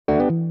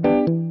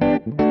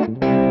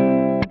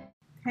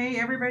Hey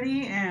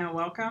everybody, and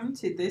welcome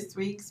to this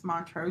week's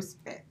Montrose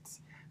Bit.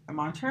 The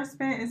Montrose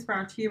Bit is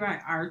brought to you by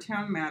Our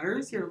Town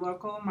Matters, your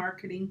local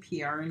marketing,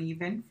 PR, and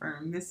event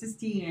firm. This is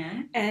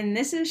Deanne. And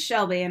this is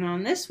Shelby, and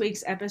on this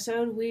week's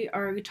episode, we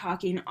are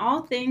talking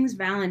all things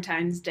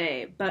Valentine's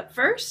Day. But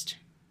first,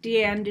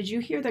 Deanne, did you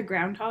hear the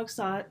groundhog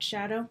saw its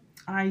shadow?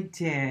 I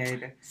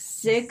did.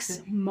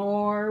 6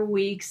 more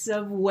weeks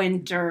of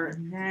winter.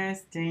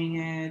 Yes, dang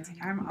it.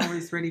 I'm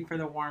always ready for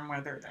the warm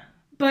weather though.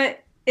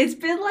 But it's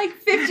been like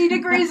 50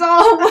 degrees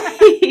all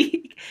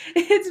week.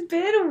 It's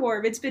been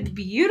warm. It's been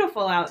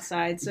beautiful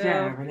outside. So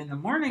yeah, but in the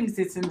mornings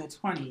it's in the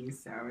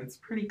 20s, so it's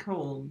pretty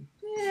cold.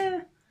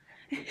 Yeah.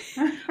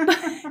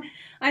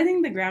 I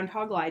think the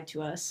groundhog lied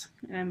to us,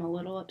 and I'm a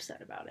little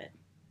upset about it.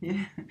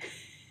 Yeah.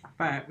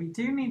 But we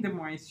do need the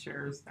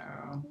moisture,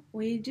 so.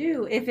 We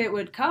do. If it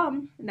would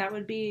come, that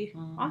would be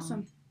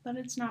awesome. But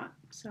it's not,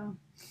 so.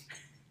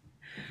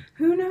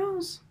 Who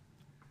knows?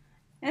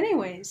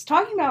 Anyways,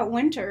 talking about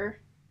winter,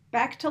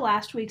 back to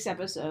last week's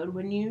episode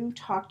when you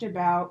talked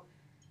about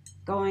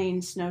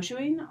going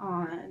snowshoeing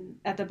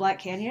at the Black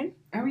Canyon.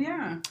 Oh,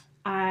 yeah.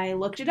 I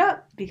looked it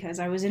up because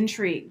I was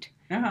intrigued.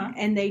 Uh-huh.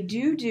 And they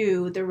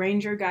do the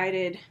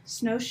ranger-guided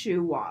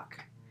snowshoe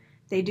walk.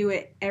 They do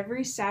it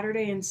every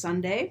Saturday and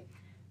Sunday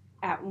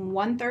at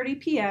 1:30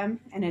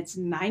 p.m. and it's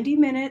 90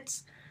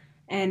 minutes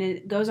and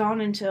it goes on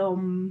until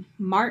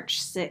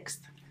March 6th.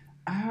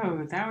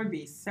 Oh, that would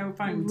be so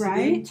fun.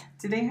 Right?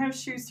 Do they have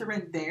shoes to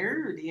rent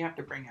there, or do you have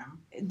to bring them?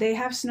 They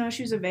have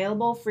snowshoes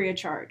available free of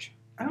charge.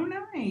 Oh,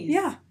 nice.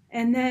 Yeah.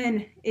 And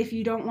then if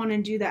you don't want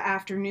to do the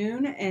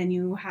afternoon and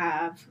you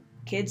have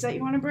kids that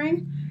you want to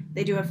bring,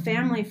 they do a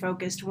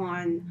family-focused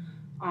one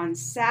on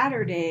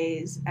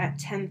Saturdays at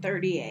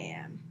 10:30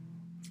 a.m.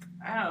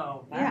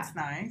 Oh, that's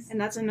nice.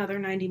 And that's another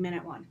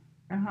 90-minute one.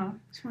 Uh-huh.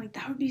 So I'm like,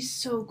 that would be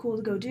so cool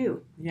to go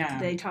do. Yeah.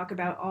 They talk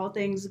about all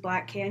things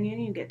Black Canyon.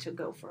 You get to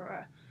go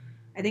for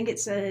I think it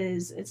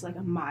says it's like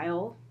a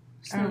mile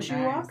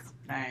snowshoe walk.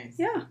 Nice.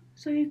 Yeah.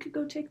 So you could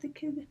go take the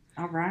kid.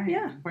 All right.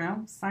 Yeah.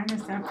 Well, sign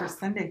us up for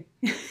Sunday.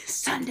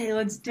 Sunday,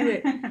 let's do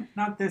it.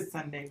 Not this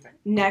Sunday, but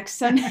next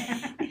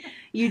Sunday.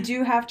 You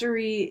do have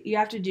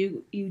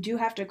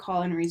to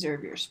call and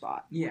reserve your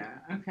spot. Yeah.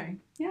 Okay.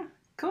 Yeah.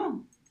 Cool.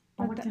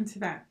 I'll look into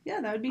that.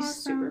 Yeah, that would be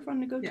super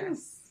fun to go to.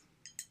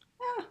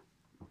 Yeah.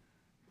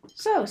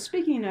 So,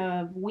 speaking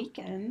of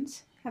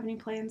weekends, have any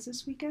plans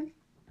this weekend?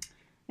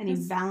 Any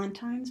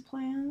Valentine's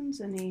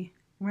plans?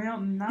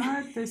 Well,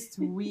 not this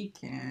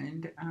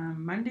weekend.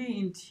 Monday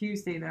and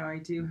Tuesday, though, I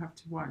do have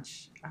to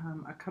watch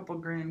a couple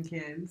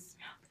grandkids.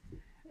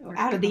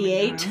 Out of the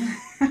 8?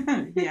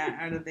 Yeah,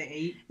 out of the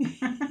 8.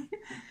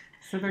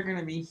 So they're going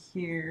to be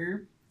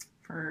here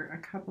for a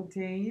couple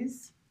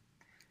days.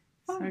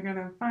 So I got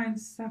to find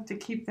stuff to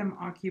keep them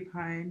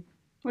occupied.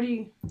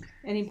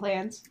 Any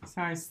plans? So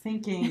I was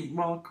thinking,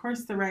 well, of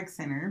course, the rec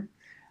center.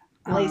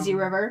 Lazy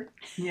River.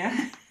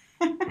 Yeah.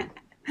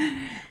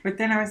 But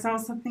then I was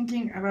also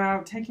thinking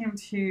about taking them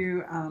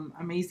to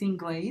Amazing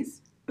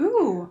Glaze.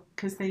 Ooh.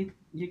 Because they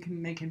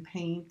can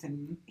paint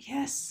and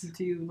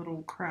do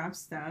little craft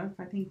stuff.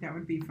 I think that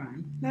would be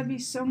fun. That'd be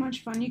so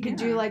much fun. You could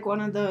do like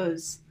one of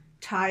those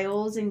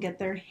tiles and get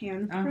their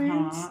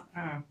handprints.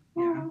 Oh,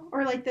 yeah.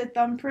 Or like the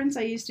thumbprints.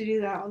 I used to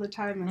do that all the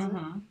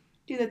time.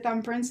 Do the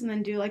thumbprints and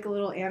then do like a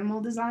little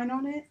animal design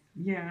on it.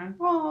 Yeah.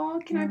 Oh,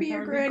 can I be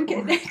your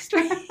grandkid next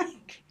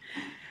week?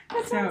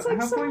 That sounds like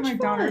hopefully so much my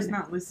daughter's fun.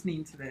 not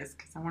listening to this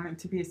because I want it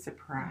to be a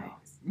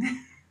surprise.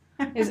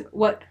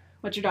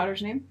 What's your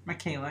daughter's name?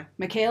 Michaela.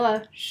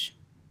 Michaela. Shh.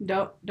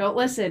 Don't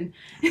listen.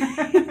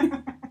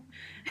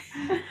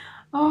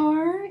 All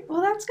right.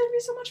 Well, that's going to be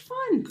so much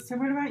fun. So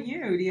what about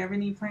you? Do you have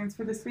any plans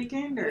for this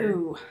weekend? Or?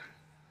 Ooh.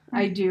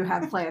 I do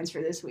have plans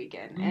for this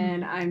weekend,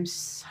 and I'm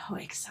so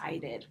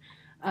excited.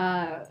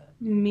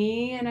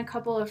 Me and a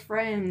couple of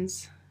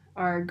friends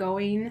are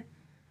going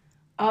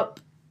up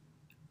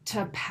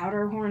to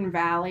Powderhorn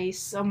Valley,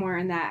 somewhere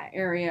in that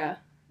area,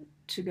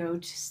 to go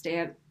to stay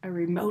at a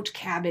remote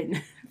cabin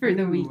for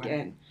the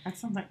weekend. That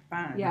sounds like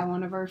fun. Yeah,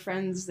 one of our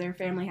friends, their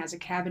family has a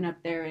cabin up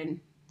there, and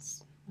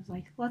I was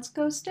like, let's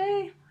go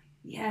stay.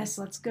 Yes,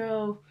 let's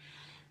go.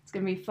 It's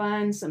going to be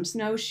fun. Some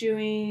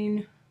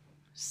snowshoeing.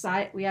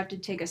 We have to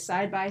take a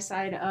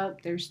side-by-side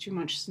up. There's too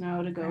much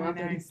snow to go up.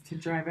 Nice to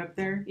drive up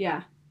there.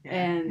 Yeah.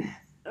 And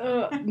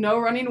no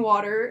running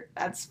water.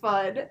 That's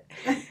fun.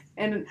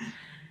 And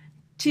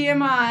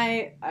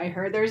TMI, I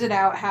heard there's an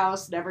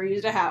outhouse. Never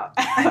used a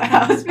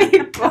outhouse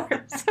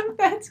before. So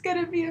that's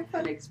going to be a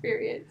fun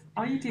experience.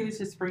 All you do is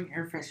just bring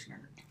air freshener.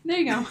 There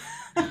you go.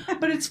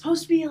 But it's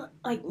supposed to be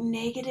like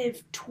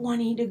negative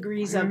 20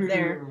 degrees up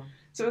there.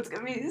 So it's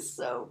going to be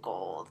so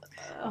cold.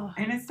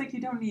 And it's like you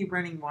don't need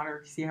running water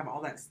because you have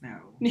all that snow.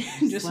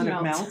 Just let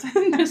melt. it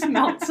melt. Just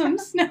melt some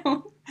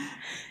snow.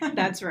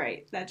 That's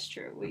right. That's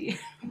true. We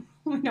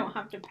don't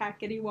have to pack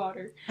any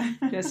water.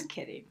 Just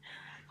kidding.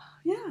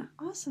 Yeah,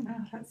 awesome.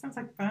 Oh, that sounds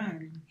like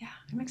fun. Yeah,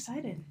 I'm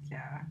excited.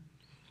 Yeah.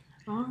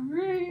 All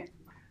right.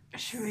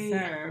 Should we?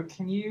 So,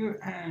 can you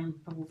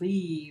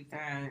believe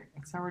that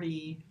it's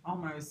already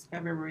almost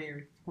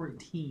February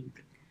 14th?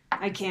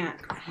 I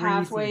can't.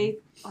 Crazy.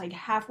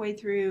 Halfway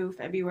through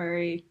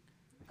February.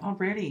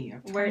 Already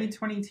of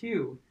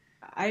 2022.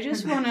 I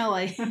just want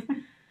to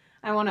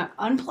I want to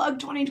unplug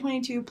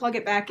 2022, plug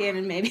it back in,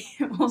 and maybe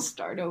it will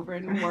start over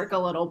and work a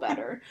little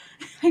better.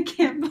 I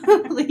can't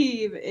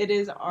believe it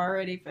is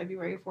already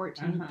February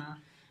 14th.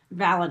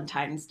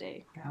 Valentine's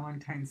Day.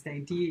 Valentine's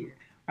Day.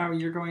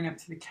 You're going up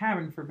to the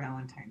cabin for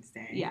Valentine's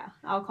Day. Yeah,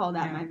 I'll call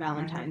that my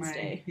Valentine's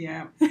Day.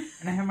 Yeah,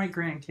 and I have my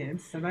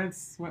grandkids, so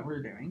that's what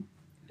we're doing.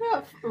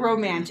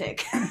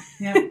 Romantic.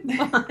 Yeah.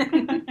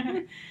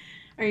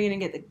 Are you going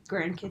to get the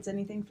grandkids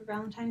anything for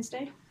Valentine's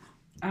Day?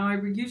 I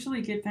would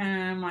usually get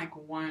them like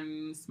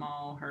one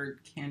small heart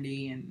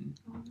candy and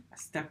a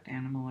stuffed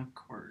animal, of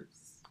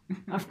course.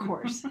 Of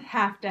course.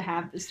 Have to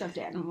have the stuffed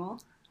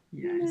animal.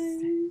 Yes.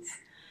 Nice.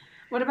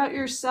 What about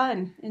your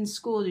son in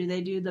school? Do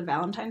they do the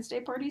Valentine's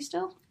Day party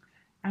still?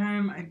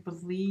 I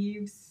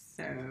believe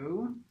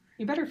so.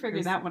 You better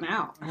figure that one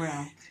out.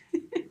 Well,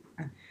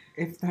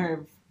 if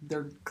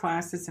their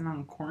class isn't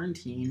on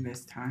quarantine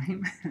this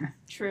time.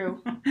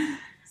 True.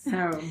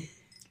 So,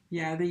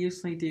 yeah, they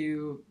usually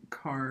do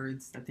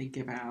cards that they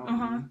give out.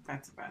 And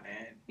that's about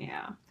it.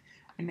 Yeah.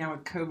 And now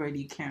with COVID,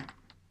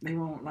 they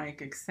won't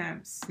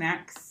accept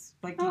snacks.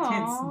 You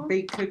can't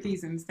bake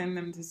cookies and send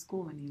them to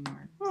school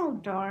anymore. Oh,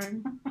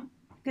 darn.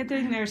 Good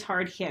thing there's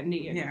hard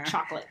candy and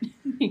chocolate.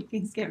 You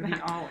can get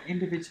them all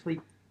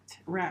individually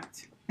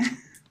wrapped.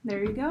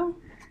 There you go.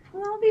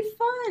 Well, that'll be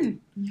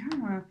fun.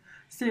 Yeah.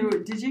 So,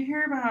 did you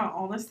hear about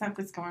all the stuff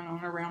that's going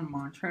on around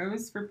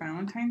Montrose for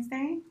Valentine's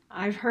Day?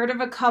 I've heard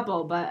of a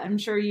couple, but I'm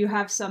sure you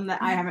have some that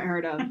I haven't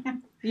heard of.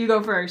 You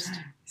go first.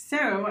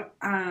 So,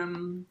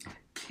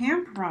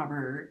 Camp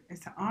Robert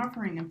is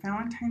offering a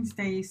Valentine's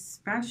Day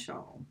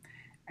special.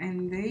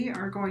 And they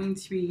are going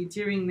to be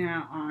doing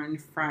that on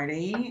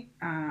Friday,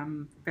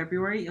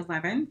 February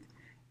 11th,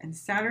 and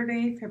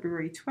Saturday,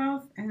 February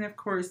 12th, and of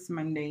course,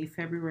 Monday,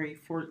 February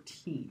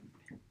 14th.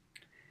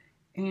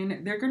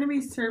 And they're going to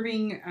be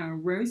serving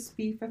roast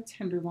beef of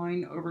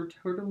tenderloin over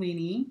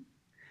tortellini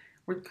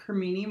with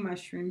cremini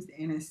mushrooms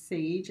in a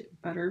sage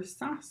butter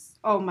sauce.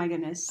 Oh my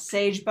goodness,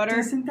 sage butter?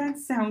 Doesn't that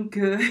sound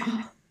good?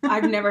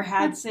 I've never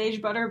had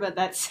sage butter, but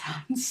that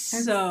sounds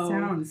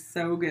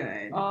so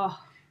good. Oh.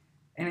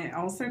 And it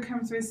also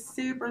comes with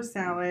soup or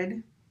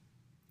salad.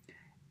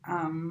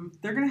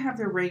 They're going to have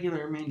their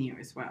regular menu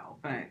as well,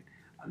 but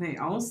they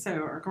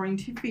also are going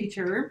to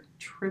feature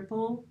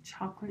triple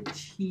chocolate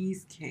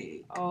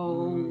cheesecake.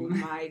 Oh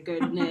my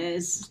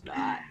goodness.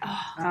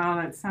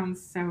 That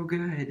sounds so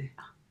good.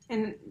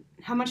 And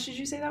how much did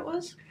you say that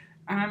was?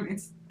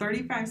 It's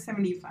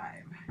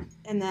 $35.75.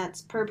 And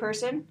that's per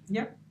person?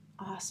 Yep.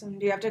 Awesome.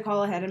 Do you have to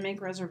call ahead and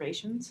make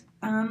reservations?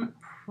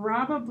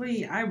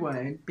 Probably I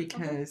would,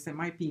 because it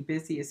might be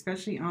busy,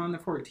 especially on the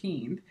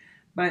 14th.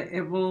 But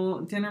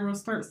dinner will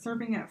start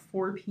serving at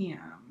 4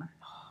 p.m.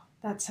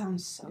 That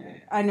sounds so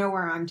good. I know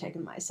where I'm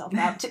taking myself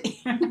out to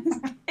eat.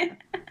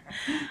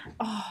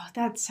 Oh,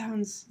 that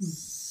sounds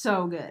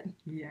so good.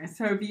 Yeah.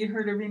 So have you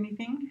heard of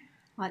anything?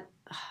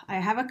 I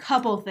have a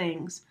couple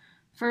things.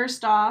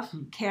 First off,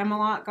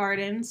 Camelot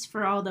Gardens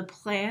for all the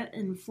plant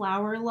and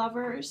flower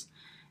lovers.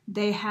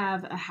 They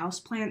have a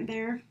houseplant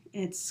there.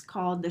 It's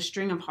called the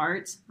String of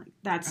Hearts.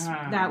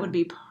 That would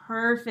be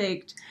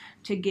perfect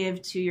to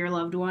give to your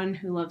loved one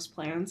who loves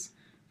plants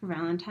for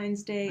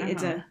Valentine's Day.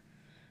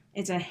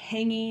 It's a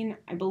hanging,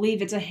 I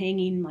believe it's a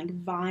hanging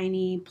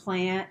viney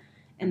plant,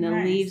 and the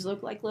leaves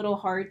look like little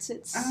hearts.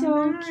 It's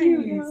so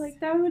cute. You're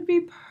that would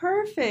be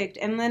perfect.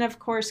 And then of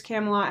course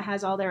Camelot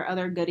has all their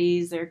other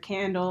goodies, their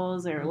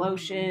candles, their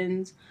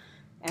lotions.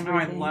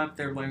 Everything. I love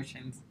their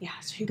lotions. Yeah,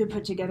 so you could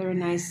put together a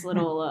nice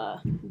little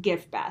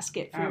gift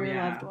basket for your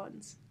loved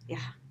ones. Yeah.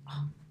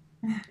 Oh.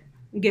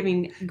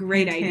 Giving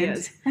great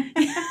ideas.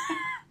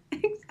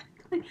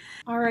 Exactly.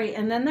 All right,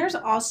 and then there's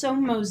also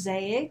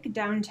Mosaic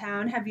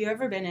downtown. Have you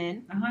ever been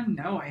in?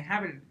 No, I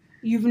haven't.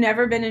 You've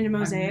never been into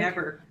Mosaic?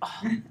 Never.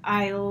 Oh,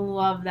 I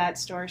love that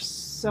store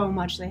so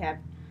much. They have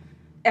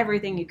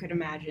everything you could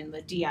imagine.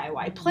 The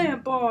DIY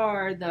plant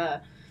bar,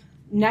 the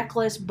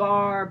necklace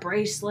bar,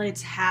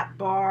 bracelets, hat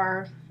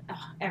bar,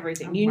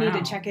 everything. You need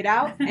to check it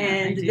out.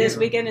 And this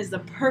weekend is the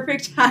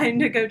perfect time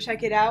to go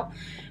check it out,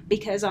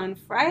 because on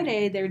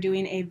Friday they're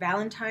doing a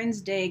Valentine's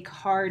Day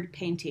card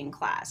painting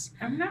class.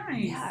 Oh,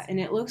 nice. Yeah, and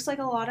it looks like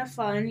a lot of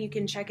fun. You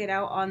can check it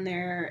out on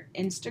their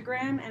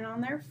Instagram and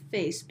on their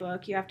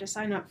Facebook. You have to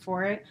sign up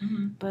for it,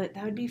 but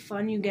that would be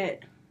fun.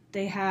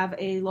 They have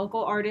a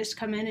local artist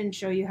come in and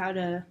show you how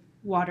to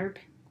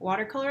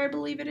watercolor, I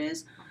believe it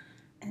is.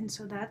 And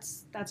so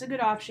that's a good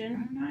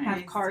option. Oh, nice.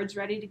 Have cards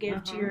ready to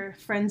give to your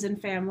friends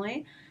and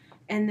family.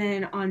 And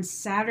then on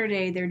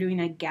Saturday, they're doing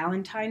a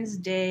Galentine's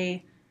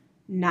Day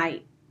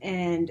night.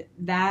 And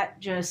that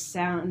just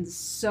sounds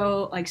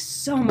so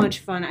much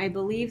fun. I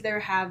believe they're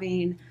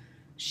having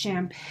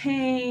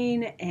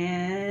champagne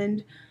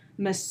and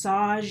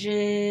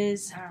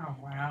massages. Oh,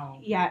 wow.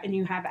 Yeah, and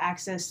you have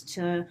access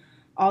to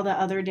all the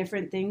other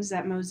different things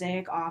that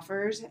Mosaic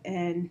offers.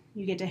 And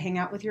you get to hang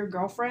out with your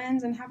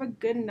girlfriends and have a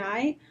good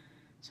night.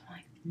 So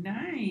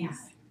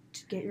nice.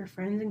 get your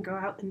friends and go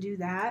out and do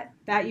that.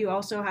 That you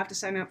also have to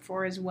sign up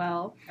for as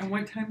well. And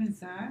what time is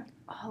that?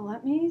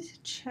 Let me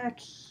check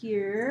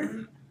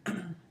here.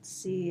 Let's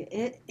see.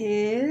 It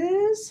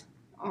is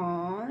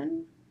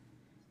on.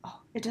 Oh,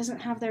 it doesn't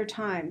have their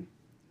time.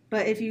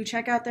 But if you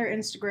check out their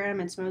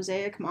Instagram, it's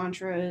Mosaic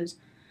Mantras.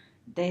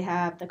 They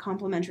have the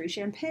complimentary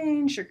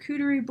champagne,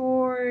 charcuterie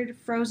board,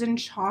 frozen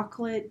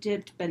chocolate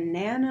dipped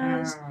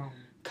bananas,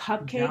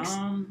 cupcakes.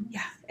 Yum.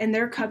 Yeah, and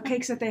their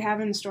cupcakes that they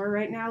have in the store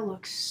right now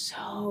look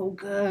so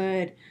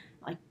good.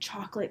 Like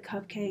chocolate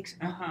cupcakes.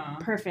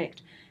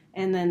 Perfect.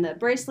 And then the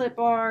bracelet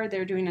bar,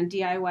 they're doing a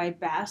DIY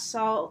bath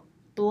salt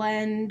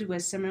blend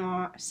with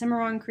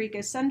Cimarron Creek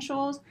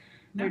Essentials.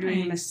 They're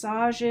doing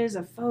massages,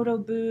 a photo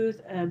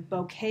booth, a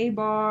bouquet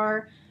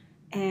bar,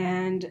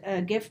 and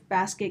a gift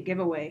basket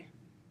giveaway.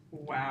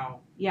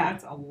 Wow. Yeah.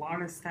 That's a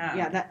lot of stuff.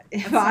 Yeah, that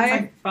sounds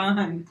like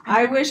fun.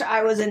 I wish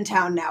I was in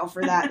town now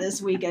for that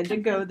this weekend to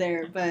go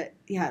there. But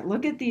yeah,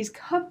 look at these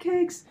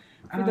cupcakes.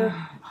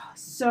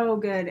 So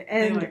good.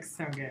 And they look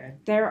so good.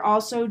 They're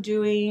also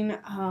doing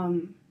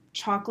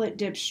chocolate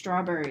dipped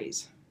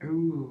strawberries.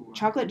 Ooh.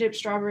 Chocolate dipped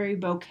strawberry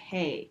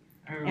bouquet.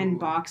 And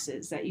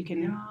boxes that you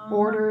can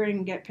order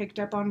and get picked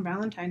up on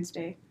Valentine's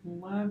Day.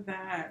 Love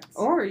that.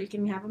 Or you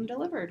can have them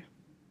delivered.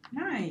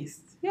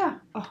 Nice. Yeah.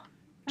 Oh,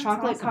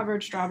 chocolate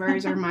covered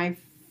strawberries are my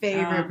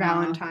favorite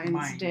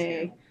Valentine's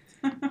Day.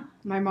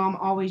 My mom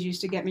always used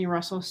to get me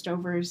Russell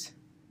Stover's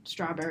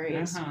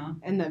strawberries.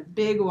 And the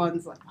big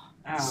ones, good.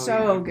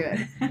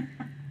 All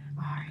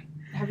right.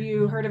 Have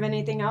you heard of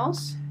anything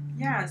else?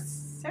 Yeah.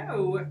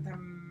 So the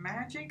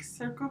Magic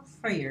Circle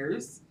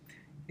Players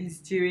is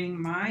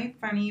doing My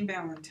Funny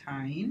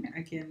Valentine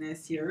again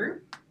this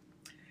year.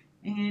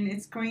 And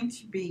it's going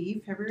to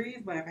be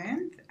February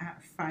 11th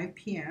at 5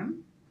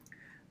 p.m.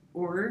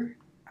 or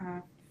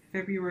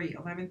February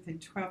 11th and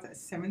 12th at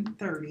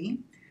 7:30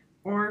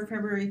 or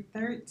February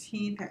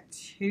 13th at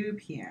 2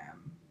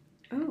 p.m.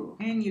 Ooh.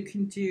 And you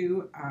can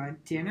do a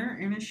dinner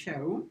and a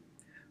show,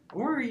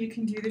 or you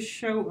can do the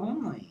show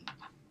only.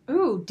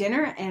 Ooh,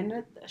 dinner and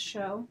a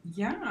show.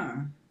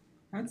 Yeah.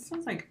 That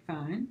sounds like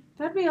fun.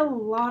 That'd be a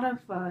lot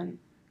of fun.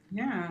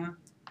 Yeah.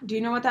 Do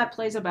you know what that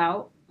play's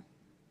about?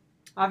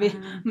 Obviously,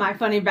 My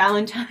Funny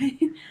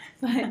Valentine.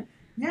 But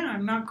yeah,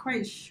 I'm not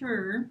quite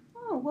sure.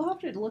 Oh, we'll have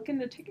to look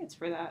into tickets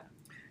for that.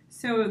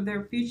 So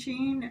they're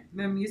featuring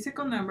the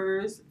musical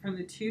numbers from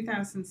the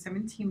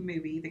 2017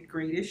 movie The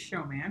Greatest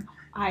Showman.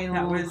 I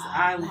love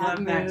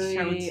that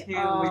show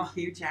too with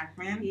Hugh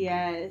Jackman.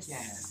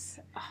 Yes.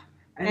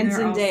 And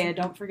Zendaya, also,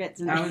 don't forget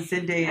Zendaya. Oh,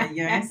 Zendaya,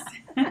 yes.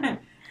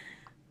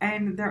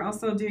 And they're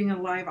also doing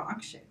a live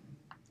auction.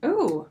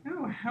 Ooh.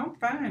 Oh, how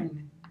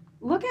fun.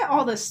 Look at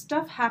all the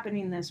stuff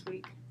happening this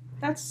week.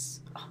 That's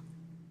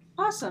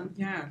awesome.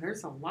 Yeah,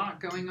 there's a lot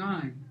going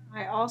on.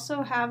 I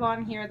also have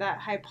on here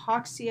that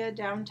Hypoxia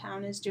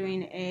Downtown is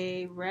doing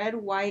a red,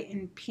 white,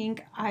 and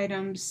pink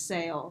items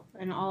sale.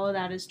 And all of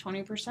that is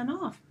 20%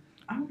 off.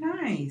 Oh,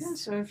 nice. Yeah,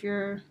 so if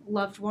your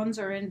loved ones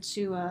are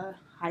into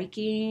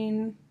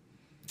hiking,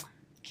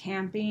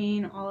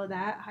 camping, all of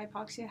that,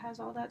 Hypoxia has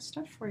all that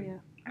stuff for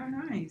you. Oh,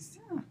 nice.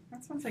 Yeah,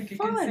 that sounds like a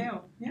Fun. good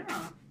sale.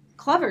 Yeah.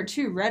 Clever,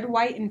 too. Red,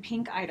 white, and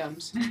pink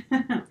items.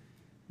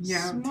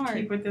 Yeah, smart. To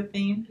keep with the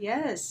theme.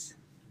 Yes.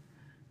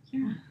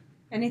 Yeah.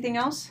 Anything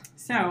else?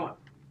 So,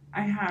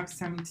 I have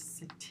some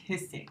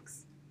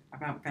statistics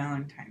about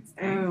Valentine's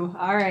Day. Oh,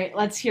 all right.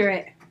 Let's hear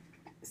it.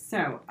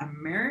 So,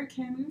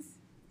 Americans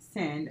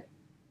send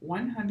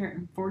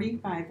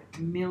 145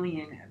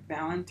 million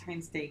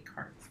Valentine's Day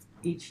cards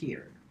each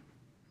year.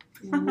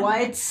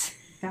 What?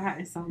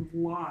 That is a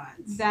lot.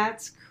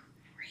 That's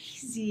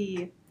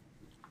crazy.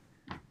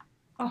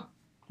 Oh.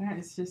 That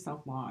is just a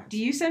lot. Do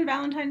you send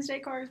Valentine's Day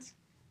cards?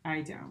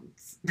 I don't.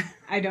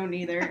 I don't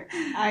either.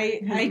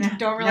 I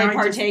don't really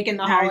partake in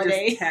the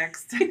holiday. I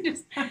just text.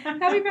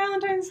 Happy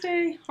Valentine's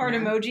Day. Heart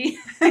emoji.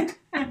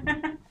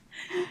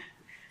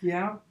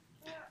 Yeah.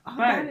 Oh,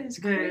 that is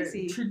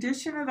crazy. The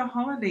tradition of the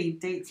holiday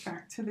dates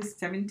back to the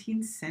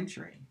 17th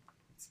century.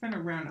 It's been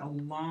around a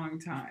long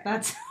time.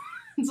 It's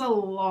a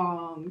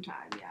long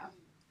time, yeah.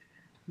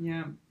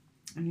 Yeah.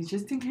 And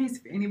just in case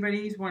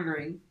anybody's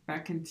wondering,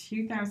 back in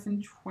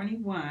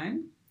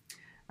 2021,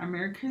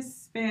 America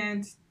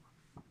spent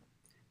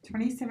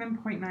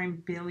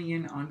 $27.9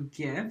 billion on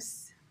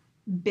gifts.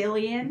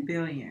 Billion?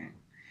 Billion.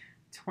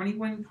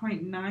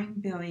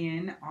 $21.9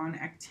 billion on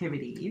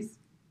activities.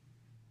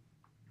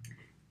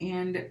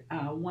 And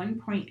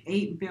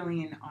 $1.8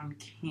 billion on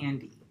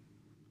candy.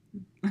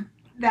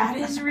 That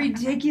is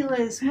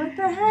ridiculous. What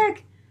the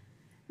heck?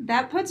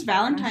 That puts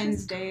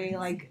Valentine's Day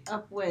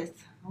up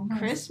with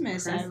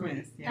Christmas.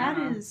 Yeah.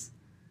 That is.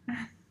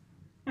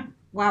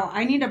 Wow,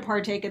 I need to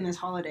partake in this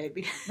holiday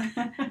because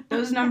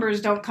those numbers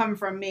don't come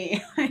from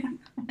me.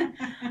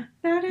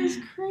 That is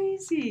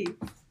crazy.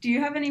 Do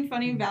you have any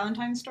funny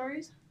Valentine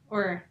stories?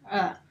 Or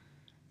a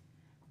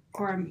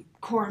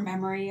core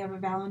memory of a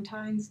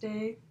Valentine's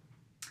Day?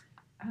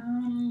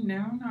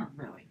 No, not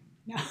really.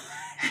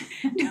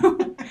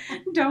 No.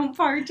 Don't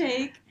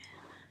partake.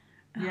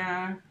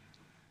 Yeah.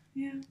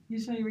 Yeah.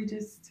 Usually we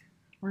just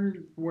we're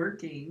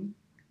working.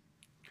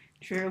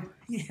 True.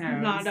 So,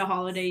 Not a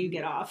holiday you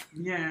get off.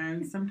 Yeah,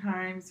 and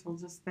sometimes we'll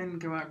just then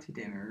go out to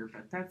dinner,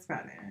 but that's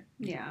about it.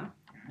 Yeah.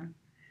 Yeah.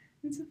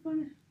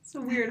 It's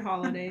a weird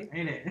holiday.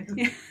 It is.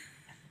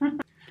 Yeah.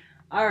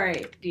 All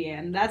right,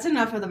 Deanne, that's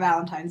enough of the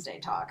Valentine's Day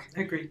talk.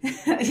 Agreed.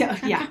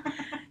 Yeah.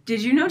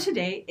 Did you know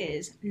today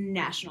is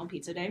National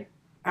Pizza Day?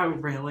 Oh,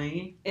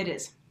 really? It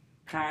is.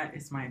 That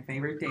is my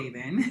favorite day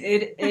then.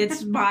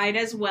 It's mine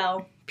as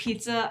well.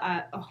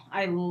 Pizza,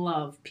 I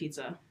love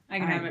pizza. I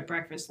can have it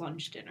breakfast,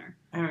 lunch, dinner.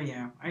 Oh,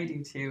 yeah, I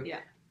do too.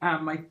 Yeah.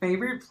 My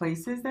favorite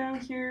places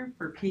out here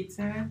for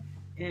pizza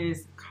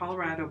is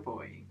Colorado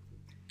Boy.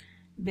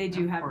 They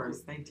do have. Of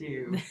course, they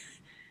do.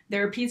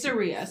 They're a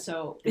pizzeria,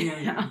 so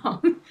Yeah.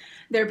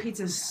 their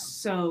pizza's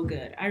so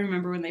good. I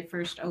remember when they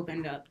first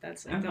opened up.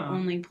 That's like the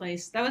only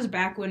place. That was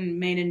back when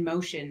Made in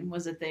Motion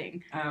was a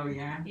thing. Oh,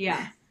 yeah.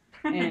 Yeah.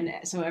 And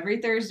so every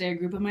Thursday, a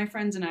group of my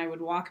friends and I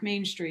would walk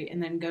Main Street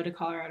and then go to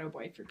Colorado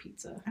Boy for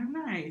pizza. Oh,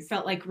 nice.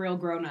 Felt like real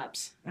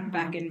grown-ups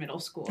back in middle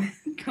school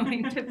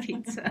going to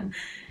pizza.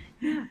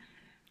 Yeah.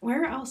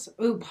 Where else?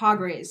 Ooh,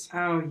 Padres.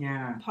 Oh,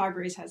 yeah.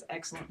 Padres has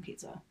excellent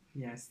pizza.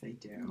 Yes, they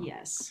do.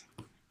 Yes.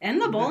 And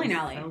the bowling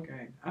alley. So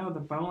good. Oh, the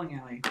bowling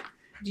alley.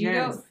 Do you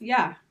go?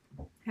 Yeah.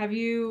 Have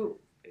you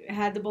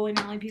had the bowling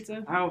alley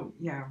pizza? Oh,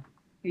 yeah.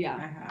 Yeah.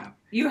 I have.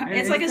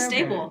 It's like a so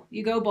staple. Good.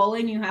 You go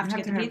bowling, you have to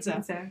get the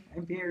pizza.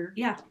 A beer.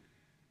 Yeah.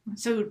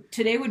 So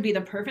today would be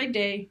the perfect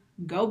day.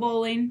 Go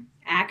bowling,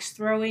 axe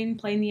throwing,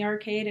 playing the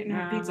arcade, and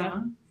have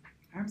pizza.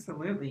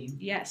 Absolutely.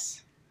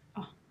 Yes.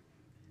 Oh,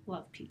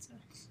 love pizza.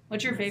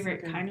 What's your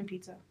favorite kind of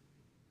pizza?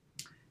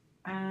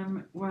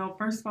 Well,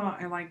 first of all,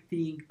 I like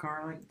the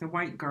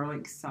white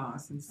garlic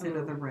sauce instead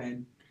of the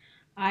red.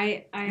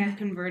 I have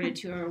converted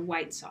to a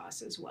white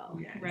sauce as well.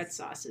 Yes. Red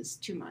sauce is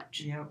too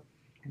much. Yep,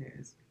 it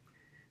is.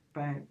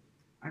 But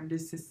I'm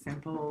just a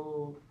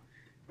simple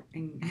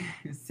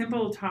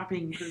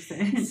topping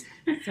person.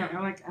 So I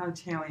like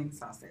Italian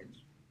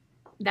sausage.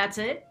 That's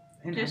it?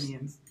 And Just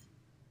onions.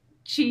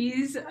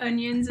 Cheese,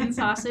 onions, and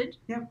sausage?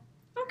 Yep.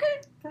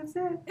 Okay. That's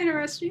it.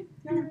 Interesting.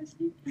 Yeah.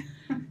 Interesting.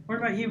 What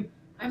about you?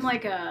 I'm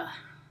like a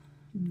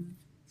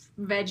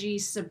veggie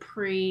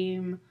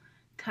supreme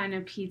kind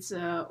of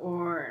pizza,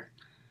 or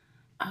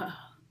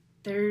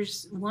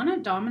there's one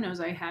at Domino's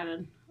I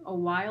had a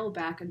while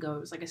back ago. It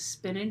was like a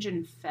spinach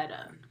and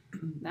feta.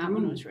 That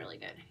one was really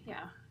good.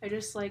 Yeah. I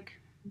just like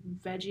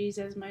veggies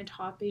as my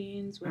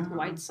toppings with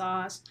white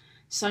sauce.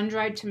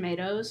 Sun-dried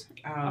tomatoes.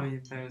 Oh,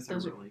 those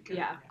are really good.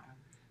 Yeah.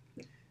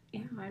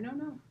 Yeah, I don't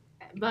know.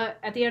 But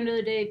at the end of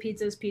the day,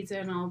 pizza is pizza,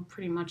 and I'll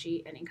pretty much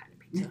eat any kind of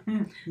pizza.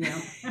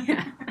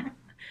 Yeah.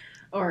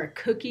 Or a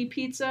cookie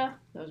pizza.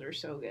 Those are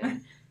so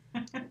good.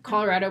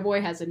 Colorado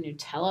Boy has a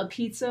Nutella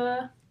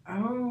pizza.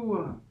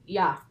 Oh.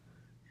 Yeah.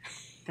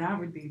 That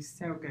would be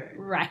so good.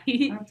 Right.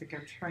 I'll have to go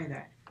try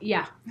that.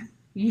 Yeah.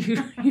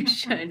 You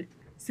should.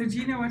 So do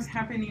you know what's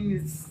happening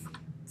this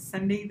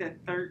Sunday the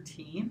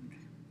 13th?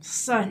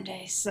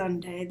 Sunday.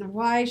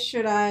 Why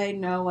should I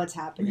know what's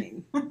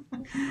happening?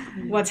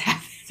 What's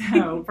happening?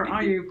 So, for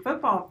all you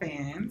football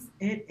fans,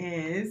 it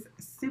is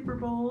Super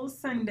Bowl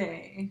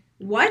Sunday.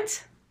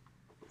 What?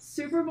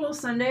 Super Bowl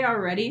Sunday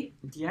already?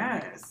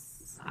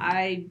 Yes.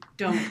 I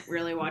don't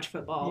really watch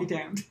football. You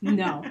don't?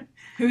 No.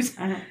 Who's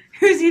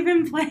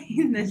even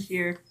playing this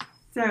year?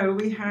 So,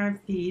 we have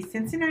the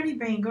Cincinnati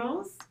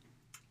Bengals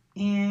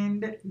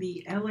and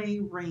the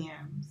LA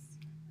Rams.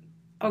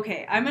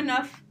 Okay,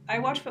 I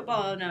watch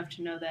football enough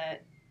to know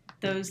that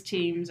those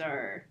teams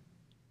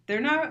they're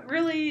not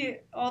really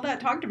all that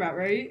talked about,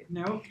 right?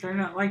 Nope, they're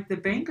not. Like, the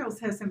Bengals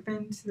hasn't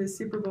been to the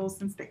Super Bowl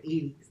since the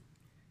 80s.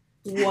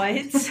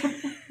 What?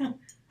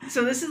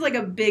 So this is like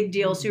a big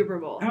deal Super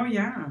Bowl. Oh,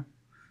 yeah.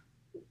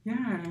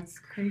 Yeah, it's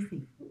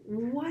crazy.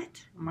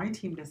 What? My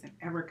team doesn't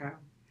ever go.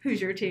 Who's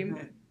your team?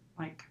 But,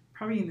 like,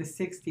 probably in the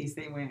 60s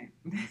they went.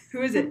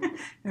 Who is it?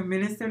 The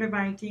Minnesota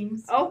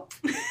Vikings. Oh.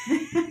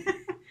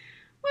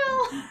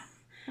 Well,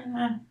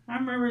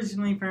 I'm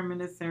originally from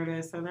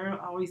Minnesota, so there'll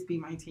always be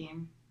my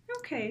team.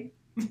 Okay.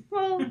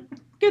 Well,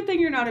 good thing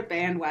you're not a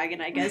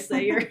bandwagon, I guess,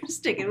 that you're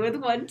sticking with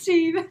one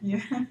team.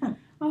 Yeah.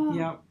 Oh.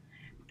 Yep.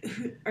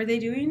 Are they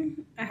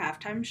doing a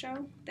halftime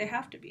show? They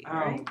have to be,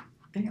 right?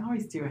 They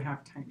always do a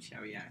halftime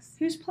show, yes.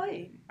 Who's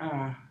playing?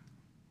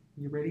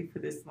 You ready for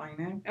this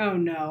lineup? Oh,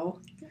 no.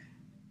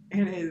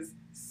 It is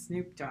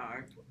Snoop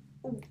Dogg,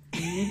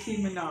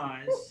 Nicki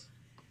Minaj.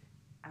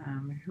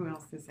 Who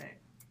else is it?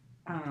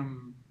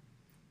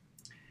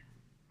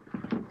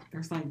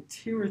 There's like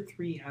 2 or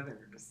 3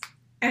 others.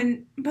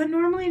 But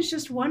normally it's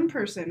just one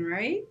person,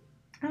 right?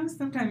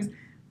 Sometimes,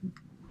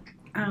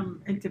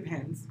 it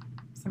depends.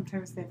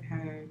 Sometimes they've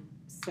had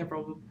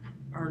several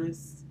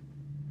artists.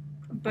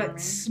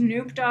 But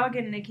Snoop Dogg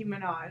and Nicki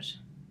Minaj.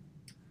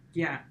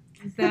 Yeah.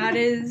 That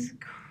is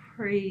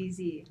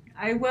crazy.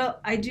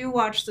 I do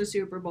watch the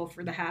Super Bowl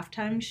for the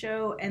halftime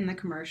show and the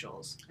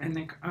commercials.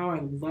 And I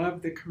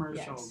love the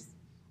commercials.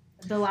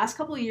 Yes. The last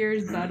couple of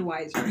years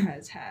Budweiser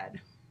has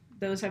had.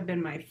 Those have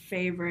been my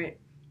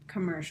favorite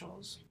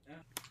commercials.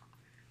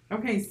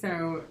 Okay,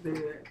 so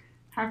the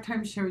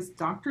Halftime shows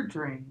Dr.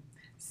 Dre,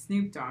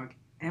 Snoop Dogg,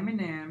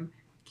 Eminem,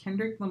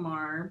 Kendrick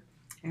Lamar,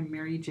 and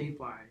Mary J.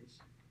 Blige.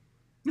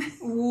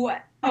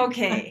 What?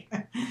 Okay.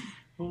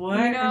 What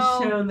a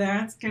show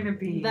that's going to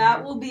be.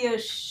 That will be a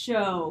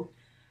show.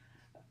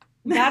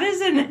 That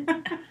is an...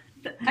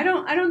 I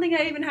don't think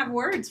I even have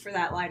words for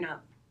that lineup.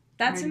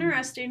 That's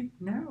interesting.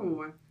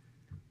 No.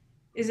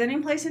 Is any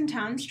place in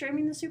town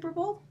streaming the Super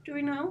Bowl? Do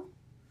we know?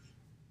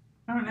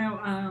 I don't know.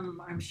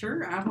 I'm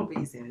sure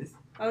Applebee's is.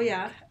 Oh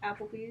yeah,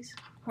 Applebee's.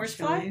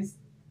 Horsefly? Chili's.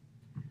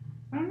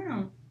 I don't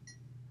know.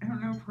 I don't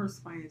know if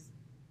Horsefly is.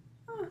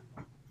 Huh.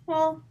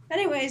 Well,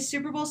 anyways,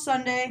 Super Bowl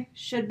Sunday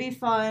should be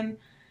fun.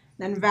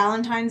 Then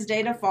Valentine's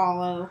Day to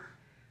follow.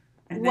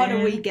 And what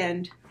a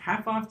weekend.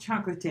 Half off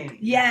chocolate day.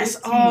 Yes.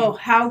 15th. Oh,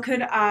 how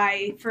could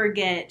I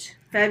forget?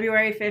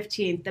 February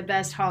 15th, the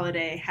best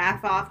holiday.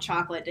 Half off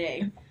chocolate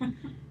day.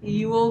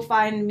 You will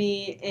find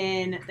me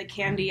in the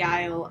candy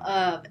aisle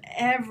of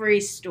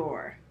every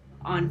store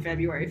on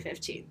February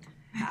 15th.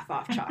 Half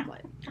off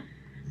chocolate.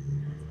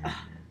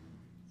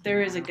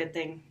 There is a good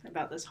thing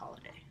about this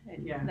holiday.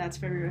 And yeah. That's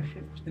February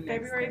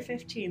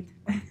 15th.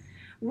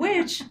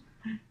 Which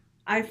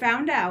I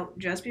found out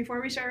just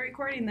before we started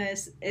recording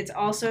this, it's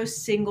also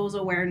Singles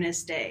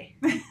Awareness Day.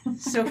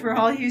 So for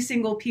all you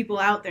single people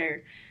out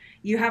there,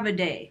 you have a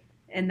day,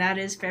 and that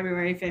is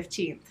February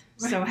 15th.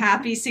 So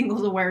happy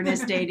Singles Awareness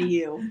Day to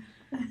you.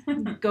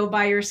 Go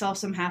buy yourself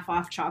some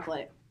half-off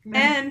chocolate.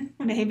 And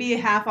maybe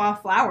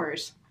half-off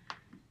flowers.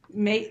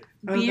 Be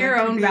your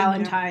own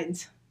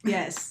Valentines.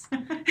 Yes.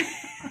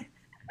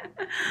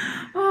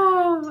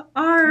 Oh,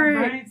 all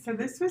right. So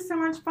this was so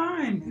much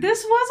fun.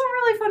 This was a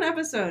really fun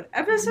episode.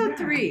 Episode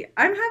 3.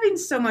 I'm having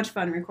so much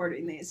fun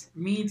recording these.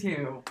 Me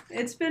too.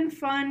 It's been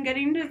fun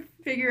getting to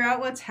figure out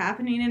what's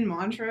happening in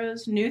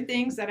Montrose. New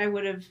things that I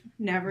would have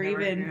never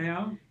even...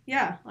 Know.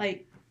 Yeah,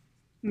 like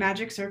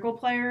Magic Circle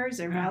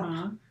players or...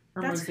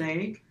 Or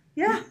Mosaic.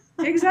 Yeah,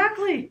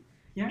 exactly.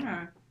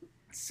 Yeah.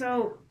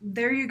 So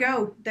there you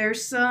go.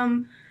 There's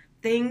some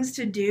things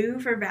to do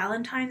for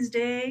Valentine's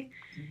Day.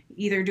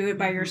 Either do it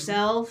by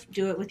yourself,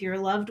 do it with your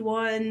loved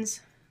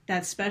ones,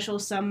 that special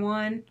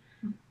someone.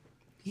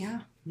 Yeah.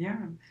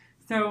 Yeah.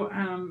 So,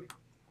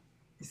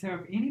 so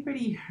if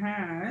anybody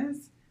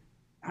has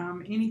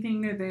anything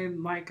that they'd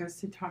like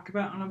us to talk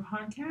about on a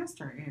podcast,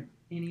 or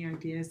any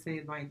ideas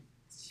they'd like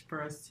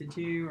for us to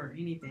do, or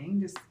anything,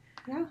 just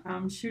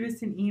shoot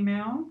us an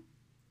email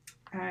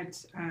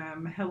at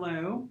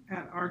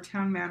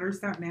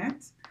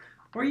hello@ourtownmatters.net,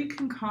 or you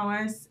can call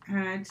us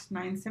at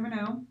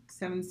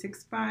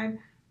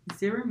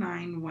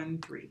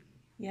 970-765-0913.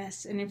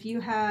 Yes, and if you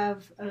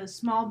have a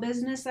small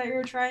business that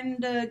you're trying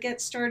to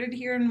get started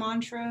here in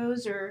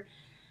Montrose, or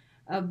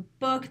a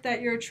book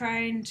that you're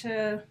trying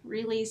to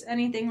release,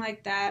 anything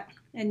like that,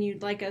 and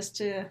you'd like us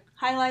to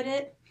highlight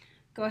it,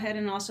 go ahead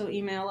and also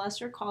email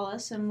us or call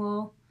us, and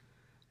we'll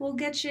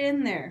get you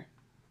in there.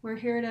 We're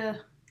here to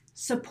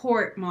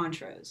support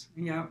Montrose.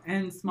 Yeah,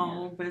 and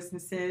small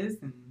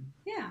businesses and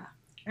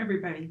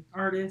everybody,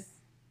 artists.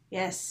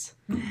 Yes.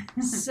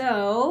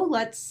 So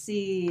let's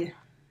see.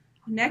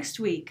 Next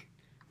week,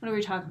 what are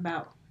we talking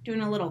about?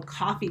 Doing a little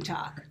coffee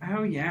talk.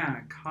 Oh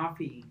yeah,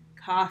 coffee.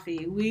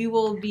 Coffee. We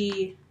will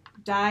be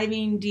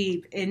diving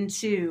deep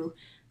into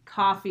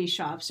coffee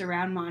shops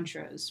around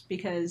Montrose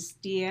because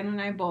Deanne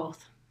and I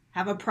both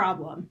have a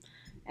problem,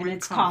 and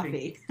it's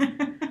coffee.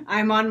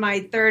 I'm on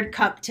my 3rd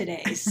cup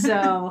today,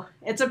 so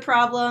it's a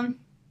problem.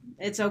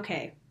 It's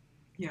okay.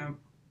 Yeah,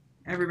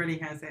 everybody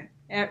has it.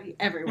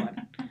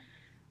 Everyone.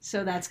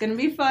 So that's going to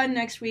be fun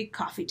next week,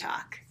 coffee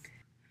talk.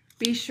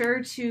 Be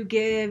sure to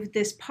give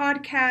this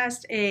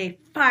podcast a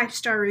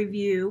 5-star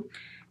review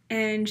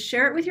and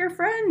share it with your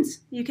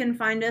friends. You can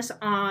find us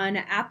on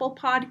Apple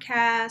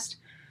Podcast,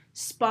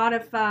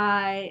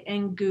 Spotify,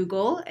 and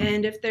Google.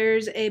 And if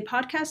there's a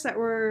podcast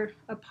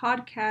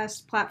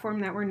platform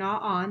that we're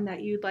not on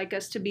that you'd like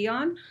us to be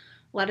on,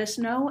 let us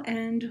know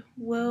and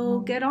we'll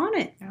get on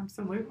it.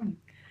 Absolutely.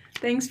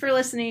 Thanks for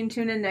listening.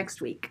 Tune in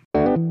next week.